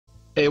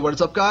Hey,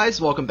 what's up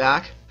guys? Welcome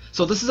back.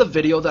 So this is a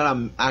video that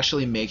I'm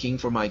actually making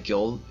for my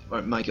guild,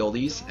 or my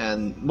guildies,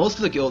 and most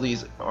of the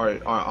guildies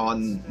are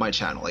on my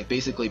channel, like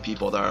basically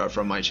people that are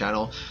from my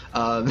channel.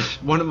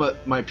 One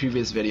of my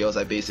previous videos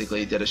I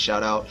basically did a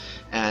shout out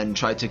and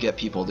tried to get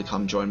people to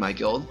come join my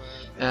guild,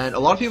 and a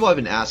lot of people have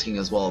been asking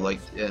as well, like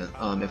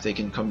if they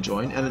can come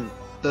join. And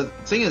the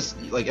thing is,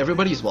 like,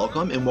 everybody's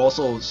welcome, and we're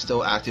also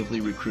still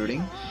actively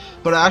recruiting,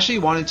 but I actually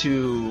wanted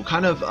to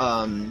kind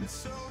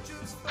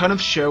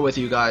of share with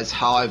you guys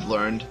how I've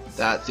learned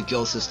that the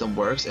guild system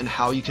works and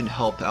how you can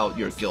help out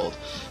your guild.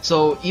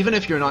 So even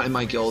if you're not in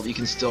my guild, you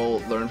can still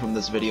learn from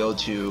this video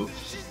to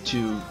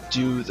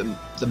do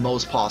the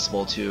most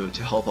possible to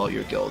help out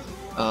your guild.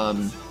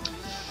 So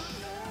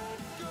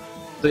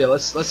yeah,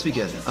 let's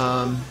begin.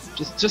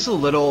 Just a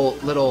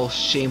little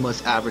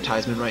shameless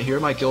advertisement right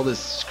here. My guild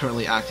is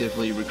currently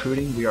actively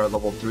recruiting. We are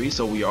level 3,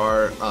 so we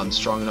are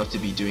strong enough to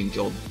be doing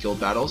guild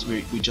battles.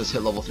 We just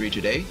hit level 3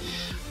 today.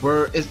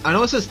 I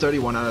know it says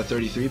 31 out of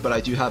 33, but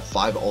I do have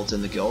 5 ults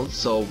in the guild,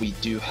 so we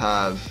do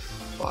have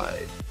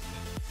 5.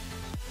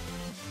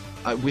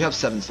 We have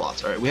 7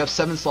 slots. All right, we have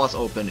 7 slots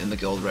open in the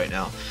guild right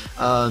now,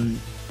 and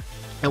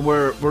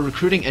we're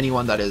recruiting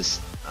anyone that is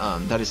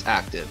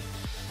active.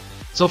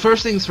 So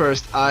first things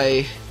first,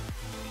 I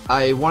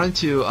wanted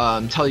to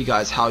tell you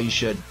guys how you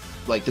should,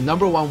 like, the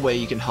 #1 way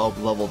you can help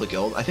level the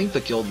guild. I think the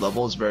guild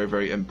level is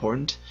very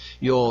important.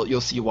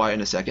 You'll see why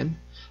in a second.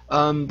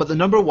 But the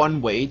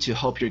 #1 way to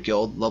help your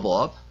guild level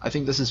up, I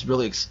think this is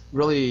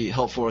really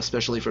helpful,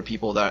 especially for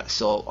people that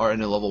still are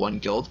in a level 1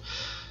 guild,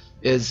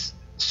 is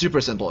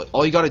super simple.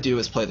 All you gotta do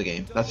is play the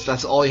game.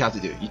 That's all you have to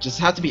do. You just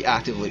have to be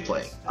actively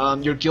playing.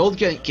 Your guild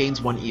gains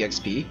 1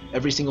 EXP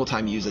every single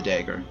time you use a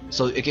dagger.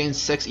 So it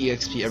gains 6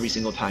 EXP every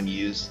single time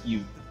you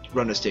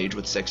run a stage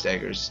with 6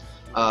 daggers.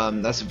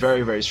 That's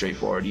very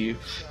straightforward.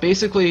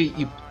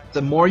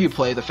 The more you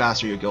play, the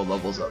faster your guild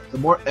levels up. The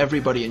more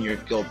everybody in your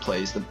guild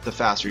plays, the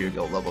faster your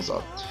guild levels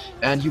up.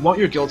 And you want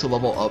your guild to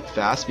level up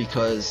fast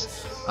because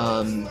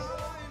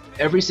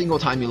every single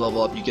time you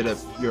level up,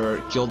 your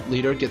guild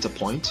leader gets a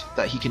point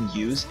that he can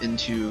use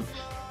into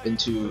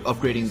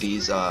upgrading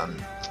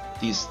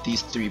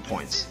these 3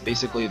 points.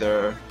 Basically,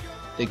 they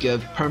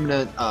give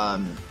permanent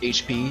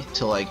HP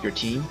to, like, your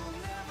team,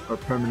 or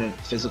permanent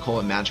physical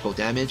and magical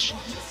damage,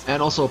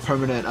 and also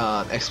permanent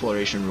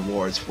exploration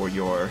rewards for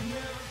your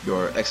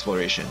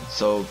exploration.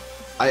 So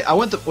I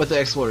went with the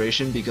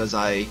exploration because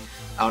I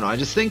don't know, I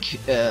just think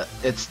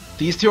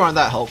these two aren't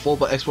that helpful,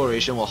 but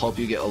exploration will help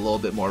you get a little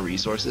bit more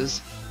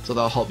resources, so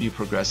that'll help you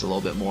progress a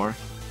little bit more.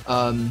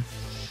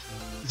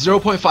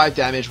 0.5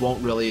 damage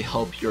won't really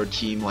help your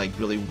team, like,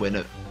 really win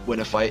a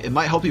fight. It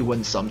might help you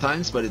win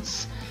sometimes, but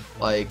it's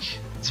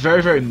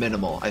very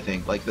minimal. I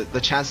think, like,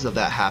 the chances of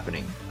that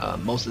happening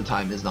most of the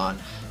time is not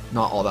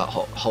all that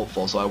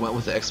helpful, so I went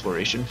with the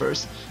exploration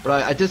first.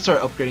 But I did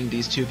start upgrading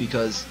these two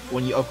because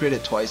when you upgrade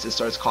it twice, it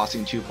starts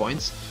costing 2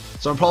 points.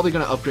 So I'm probably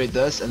going to upgrade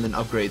this and then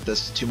upgrade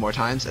this 2 more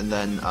times, and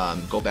then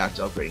go back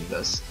to upgrading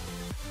this.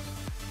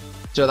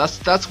 So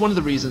that's one of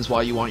the reasons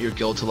why you want your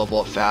guild to level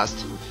up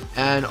fast.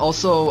 And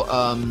also,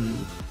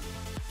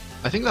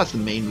 I think that's the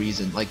main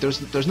reason. Like,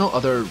 there's no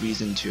other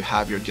reason to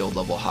have your guild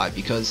level high,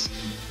 because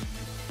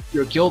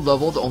your guild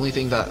level, the only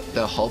thing that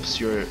helps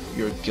your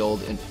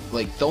guild, and,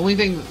 like, the only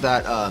thing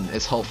that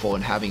is helpful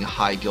in having a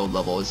high guild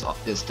level is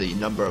the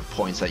number of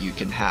points that you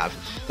can add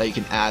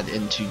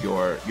into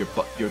your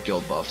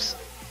guild buffs.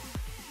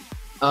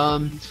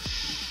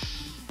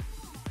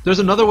 There's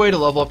another way to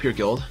level up your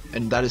guild,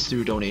 and that is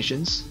through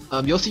donations.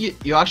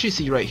 You'll actually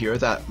see right here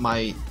that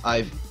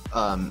I've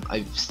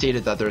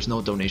stated that there's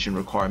no donation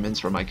requirements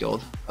for my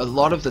guild. A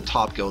lot of the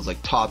top guilds,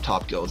 like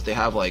top guilds, they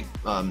have, like,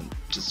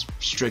 just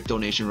strict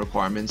donation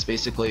requirements.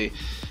 Basically,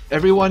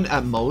 everyone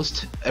at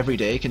most every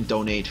day can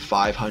donate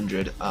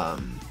 500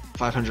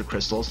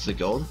 crystals to the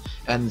guild,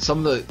 and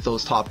some of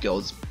those top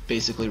guilds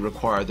basically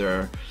require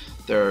their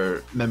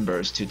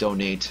members to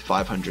donate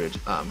 500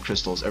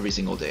 crystals every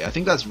single day. I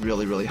think that's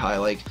really high,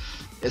 like,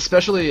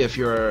 especially if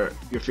your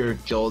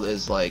guild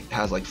has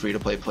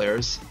free-to-play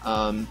players.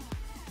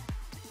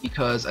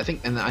 Because I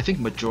think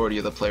majority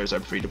of the players are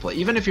free to play.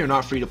 Even if you're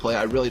not free to play,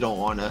 I really don't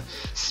want to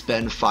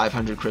spend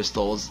 500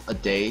 crystals a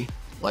day,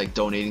 like,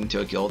 donating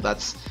to a guild.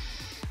 That's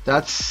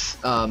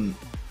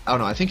I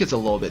don't know, I think it's a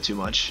little bit too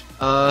much.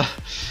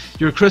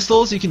 Your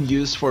crystals you can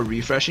use for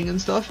refreshing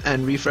and stuff,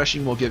 and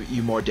refreshing will give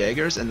you more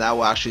daggers, and that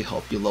will actually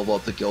help you level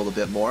up the guild a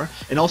bit more,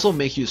 and also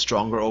make you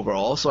stronger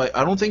overall. So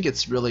I don't think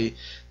it's really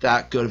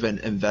that good of an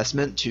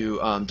investment to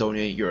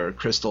donate your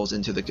crystals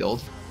into the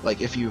guild. Like,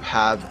 if you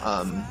have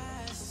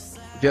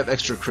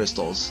extra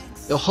crystals,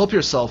 it'll help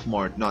yourself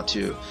more not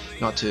to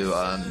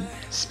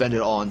spend it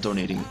all on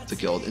donating the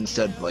guild.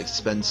 Instead, like,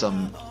 spend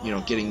some,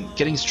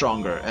 getting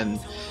stronger. And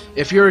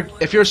if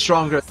you're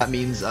stronger, that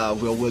means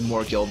we'll win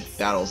more guild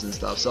battles and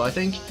stuff. So I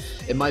think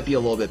it might be a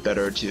little bit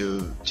better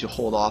to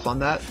hold off on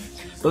that.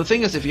 But the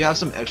thing is, if you have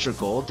some extra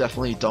gold,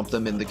 definitely dump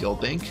them in the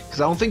guild bank,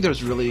 because I don't think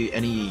there's really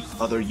any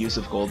other use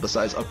of gold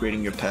besides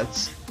upgrading your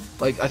pets.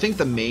 Like, I think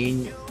the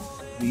main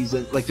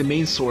reason, like, the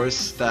main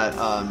source that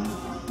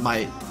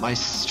my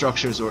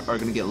structures are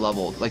going to get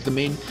leveled. Like the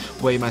main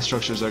way my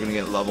structures are going to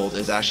get leveled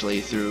is actually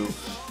through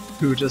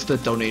just the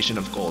donation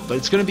of gold. But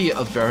it's going to be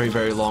a very,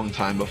 very long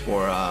time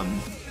before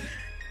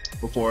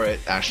it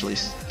actually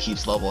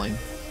keeps leveling.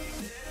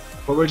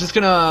 But we're just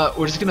gonna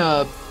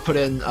put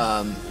in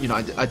you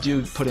know, I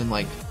do put in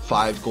like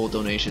 5 gold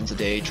donations a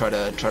day, try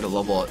to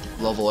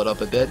level it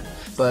up a bit.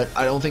 But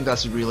I don't think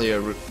that's really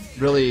a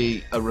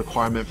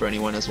requirement for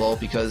anyone as well,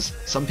 because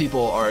some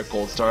people are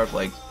gold starved.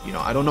 Like, you know,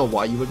 I don't know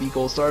why you would be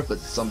gold starved, but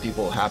some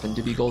people happen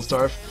to be gold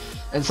starved.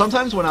 And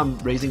sometimes when I'm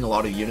raising a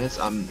lot of units,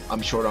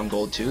 I'm short on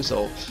gold too.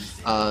 So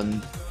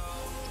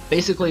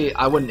basically,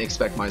 I wouldn't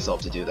expect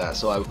myself to do that.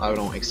 So I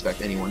don't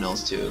expect anyone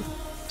else to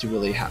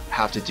really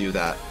have to do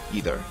that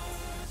either.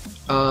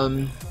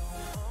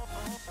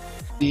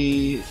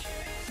 The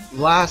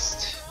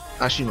last,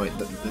 actually wait,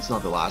 it's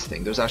not the last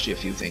thing. There's actually a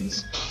few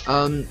things.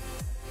 I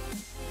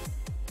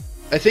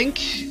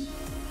think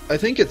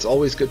it's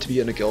always good to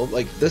be in a guild.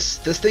 Like this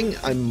thing,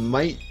 I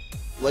might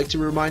like to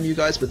remind you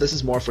guys, but this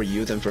is more for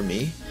you than for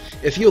me.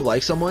 If you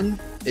like someone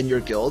in your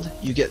guild,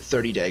 you get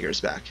 30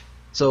 daggers back.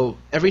 So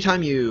every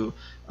time you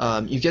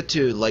get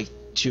to like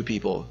 2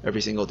 people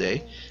every single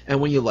day,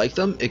 and when you like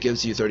them, it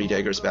gives you 30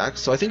 daggers back.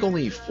 So I think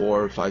only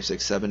 4, 5,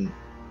 6, 7,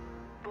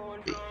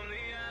 8,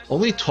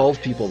 only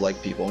 12 people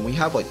like people, and we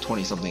have like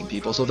 20 something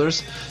people. So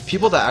there's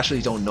people that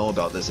actually don't know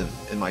about this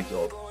in my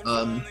guild.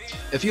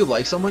 If you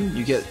like someone,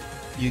 you get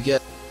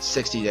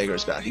 60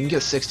 daggers back. You can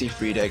get 60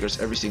 free daggers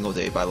every single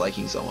day by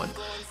liking someone.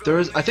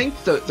 I think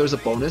there's a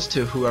bonus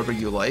to whoever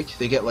you like.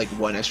 They get like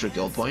 1 extra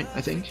guild point, I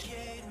think.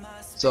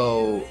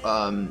 So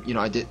you know,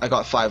 I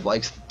got 5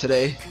 likes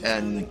today,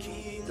 and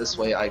this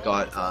way I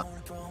got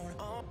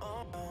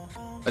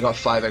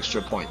 5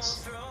 extra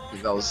points.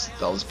 That was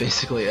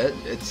basically it.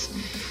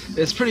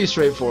 It's pretty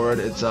straightforward.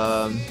 It's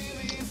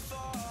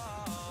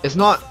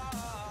not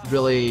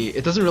really,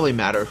 it doesn't really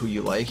matter who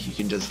you like. You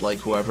can just like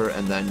whoever,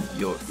 and then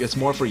it's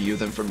more for you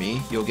than for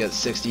me. You'll get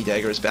 60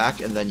 daggers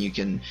back, and then you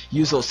can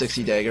use those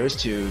 60 daggers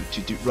to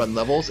run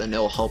levels, and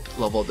it'll help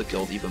level the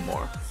guild even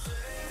more.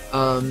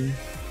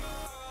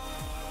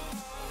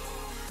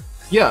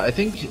 Yeah, I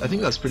think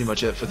that's pretty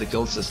much it for the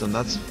guild system.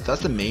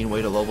 That's the main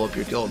way to level up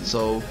your guild.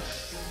 So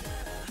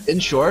in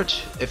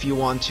short, if you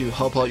want to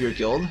help out your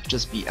guild,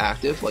 just be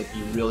active, like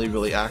be really,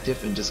 really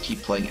active, and just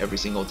keep playing every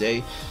single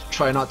day.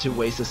 Try not to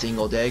waste a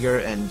single dagger,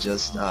 and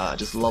just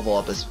level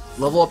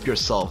up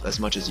yourself as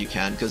much as you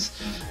can, because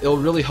it'll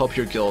really help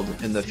your guild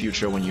in the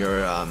future when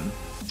you're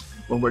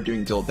when we're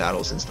doing guild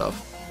battles and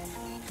stuff.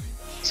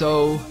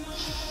 So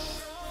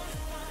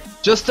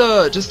just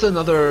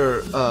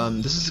another,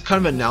 this is kind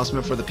of an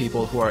announcement for the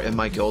people who are in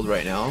my guild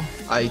right now.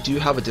 I do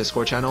have a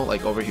Discord channel,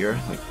 like over here,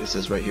 like this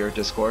is right here,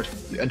 Discord.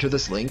 You enter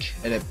this link,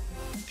 and it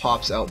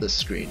pops out this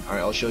screen. All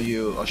right, I'll show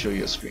you a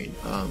screen.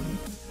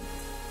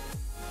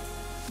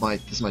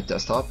 This is my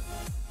desktop.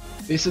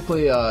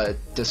 Basically,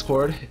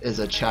 Discord is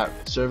a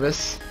chat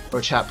service or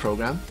chat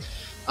program.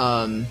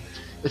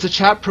 It's a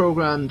chat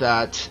program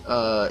that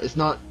it's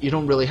not, you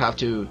don't really have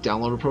to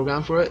download a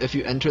program for it. If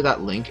you enter that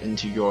link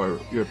into your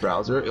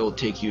browser, it will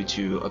take you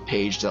to a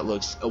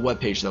web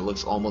page that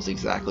looks almost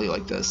exactly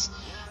like this.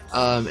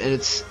 And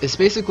it's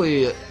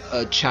basically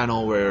a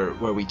channel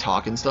where we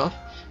talk and stuff.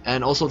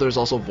 And also there's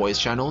also voice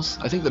channels.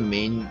 I think the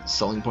main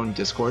selling point of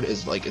Discord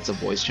is like it's a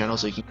voice channel,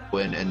 so you can go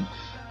in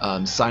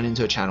and sign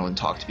into a channel and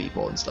talk to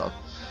people and stuff.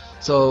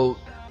 So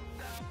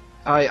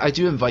I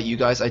do invite you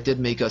guys. I did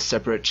make a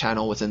separate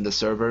channel within the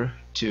server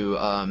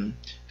to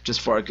just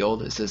for our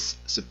guild. It says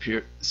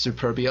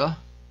SUPERBIA,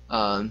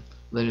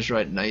 Lineage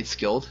Red Knights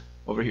guild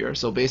over here.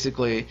 So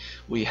basically,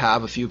 we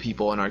have a few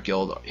people in our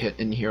guild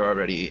in here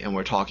already, and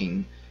we're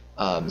talking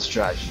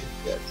strategy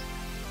a bit.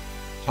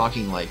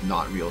 Talking like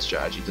not real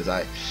strategy, because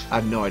I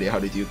have no idea how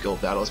to do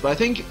guild battles. But I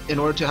think in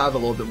order to have a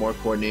little bit more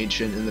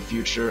coordination in the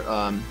future,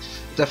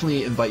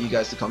 definitely invite you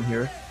guys to come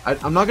here.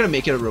 I'm not gonna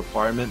make it a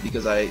requirement,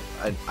 because I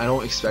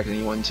don't expect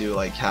anyone to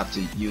like have to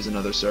use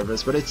another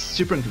service, but it's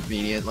super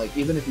inconvenient. Like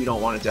even if you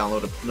don't want to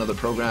download another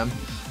program,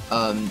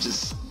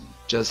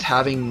 just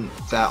having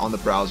that on the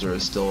browser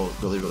is still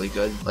really, really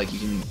good. Like you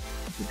can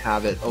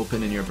have it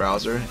open in your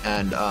browser,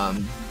 and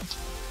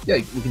yeah,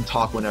 we can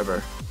talk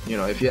whenever. You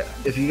know, if you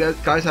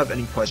guys have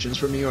any questions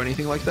for me or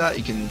anything like that,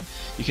 you can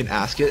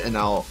ask it, and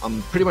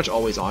I'm pretty much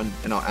always on,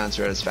 and I'll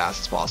answer it as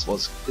fast as possible.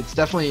 It's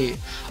definitely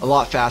a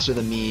lot faster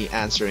than me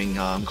answering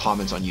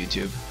comments on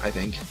YouTube, I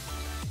think.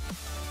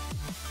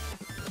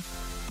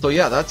 So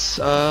yeah, that's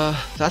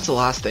the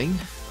last thing.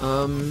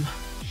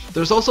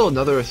 There's also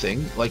another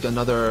thing, like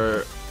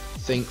another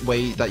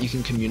way that you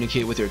can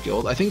communicate with your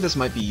guild. I think this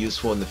might be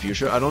useful in the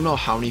future. I don't know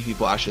how many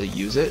people actually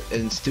use it,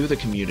 and it's through the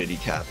community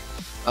tab.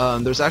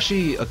 There's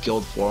actually a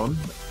guild forum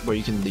where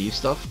you can leave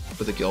stuff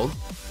for the guild,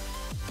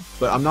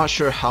 but I'm not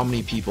sure how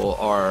many people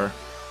are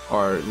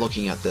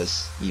looking at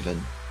this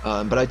even.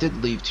 But I did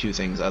leave 2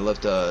 things. I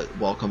left a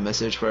welcome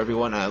message for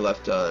everyone, and I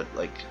left a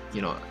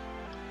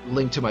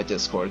link to my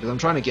Discord, because I'm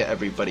trying to get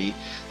everybody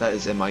that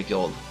is in my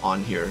guild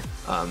on here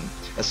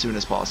as soon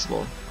as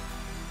possible.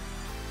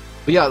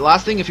 But yeah,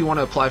 last thing, if you want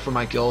to apply for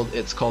my guild,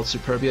 it's called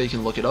SUPERBIA. You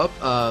can look it up.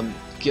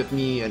 Give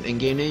me an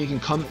in-game name.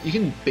 You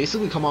can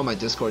basically come on my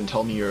Discord and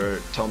tell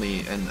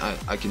me, and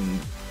I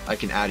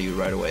can add you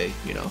right away.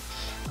 You know,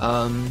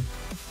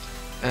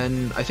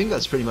 and I think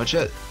that's pretty much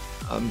it.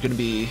 I'm gonna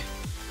be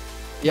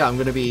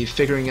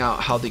figuring out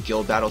how the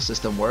guild battle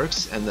system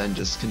works, and then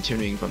just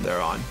continuing from there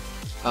on.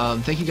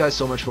 Thank you guys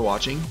so much for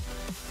watching,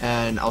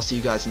 and I'll see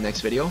you guys in the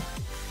next video.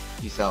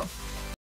 Peace out.